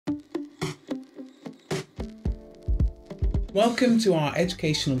Welcome to our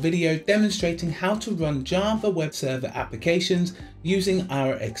educational video demonstrating how to run Java web server applications using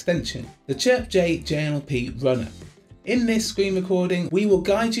our extension, the CheerpJ JNLP Runner. In this screen recording, we will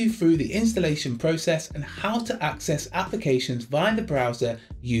guide you through the installation process and how to access applications via the browser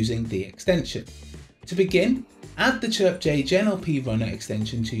using the extension. To begin, add the CheerpJ JNLP Runner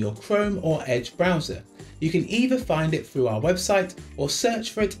extension to your Chrome or Edge browser. You can either find it through our website or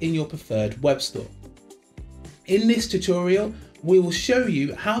search for it in your preferred web store. In this tutorial, we will show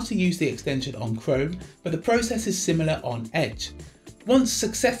you how to use the extension on Chrome, but the process is similar on Edge. Once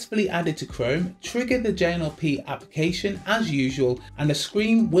successfully added to Chrome, trigger the JNLP application as usual and a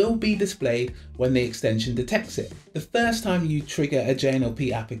screen will be displayed when the extension detects it. The first time you trigger a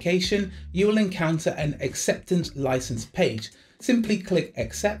JNLP application, you will encounter an acceptance license page. Simply click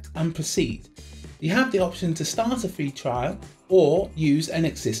accept and proceed. You have the option to start a free trial or use an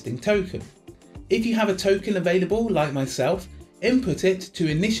existing token. If you have a token available, like myself, input it to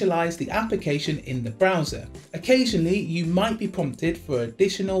initialize the application in the browser. Occasionally, you might be prompted for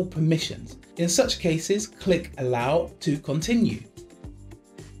additional permissions. In such cases, click Allow to continue.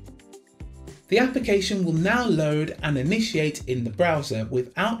 The application will now load and initiate in the browser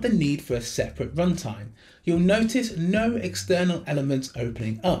without the need for a separate runtime. You'll notice no external elements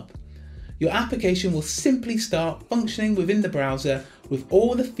opening up. Your application will simply start functioning within the browser with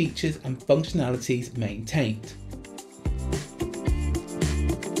all the features and functionalities maintained.